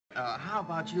How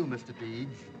about you, Mr.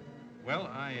 Deeds? Well,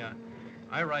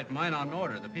 I write mine on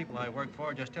order. The people I work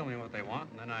for just tell me what they want,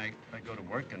 and then I go to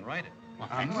work and write it.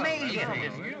 Amazing!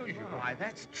 Why,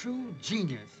 that's true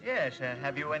genius. Yes,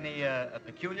 have you any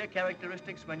peculiar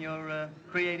characteristics when you're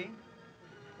creating?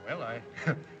 Well,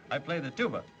 I play the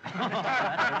tuba. Well,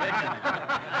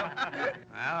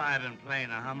 I've been playing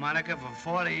a harmonica for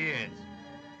 40 years.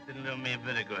 Didn't do me a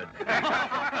bit of good.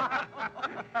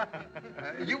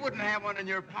 You wouldn't have one in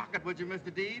your pocket, would you,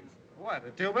 Mr. Deeds? What,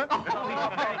 a tuba?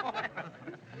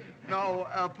 No,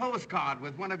 a postcard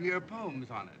with one of your poems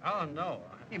on it. Oh, no.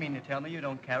 You mean to tell me you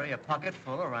don't carry a pocket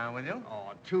full around with you?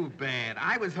 Oh, too bad.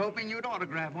 I was hoping you'd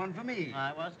autograph one for me.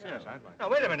 I was, too. Yes, I'd like. Now,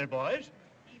 wait a minute, boys.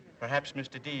 Perhaps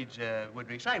Mr. Deeds would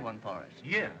recite one for us.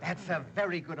 Yeah. That's a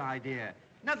very good idea.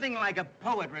 Nothing like a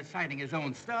poet reciting his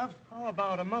own stuff. How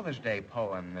about a Mother's Day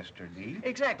poem, Mr. Deeds?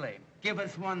 Exactly. Give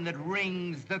us one that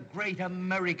rings the great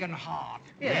American heart.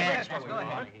 Yes, that's what we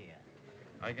want.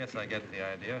 I guess I get the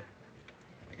idea.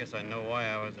 I guess I know why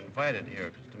I was invited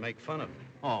here, just to make fun of him.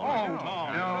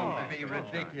 No, be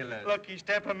ridiculous. Look, he's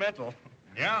temperamental.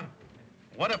 Yeah?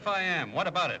 What if I am? What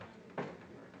about it?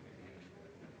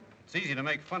 It's easy to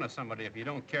make fun of somebody if you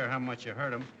don't care how much you hurt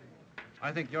them.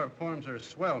 I think your poems are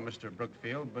swell, Mr.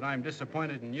 Brookfield, but I'm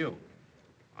disappointed in you.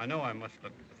 I know I must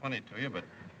look funny to you, but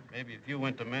maybe if you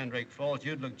went to Mandrake Falls,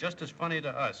 you'd look just as funny to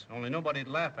us, only nobody'd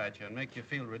laugh at you and make you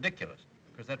feel ridiculous,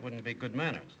 because that wouldn't be good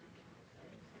manners.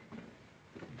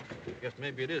 I guess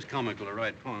maybe it is comical to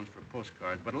write poems for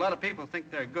postcards, but a lot of people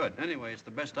think they're good. Anyway, it's the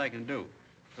best I can do.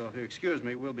 So if you excuse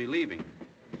me, we'll be leaving.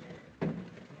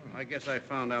 I guess I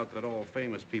found out that all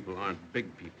famous people aren't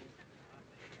big people.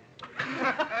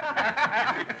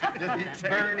 It's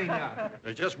burning up.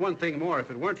 There's just one thing more. If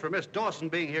it weren't for Miss Dawson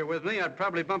being here with me, I'd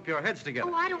probably bump your heads together.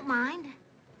 Oh, I don't mind.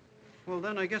 Well,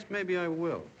 then I guess maybe I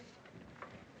will.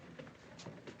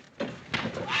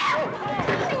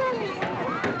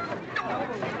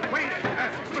 Wait a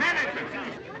minute!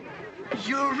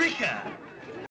 Eureka!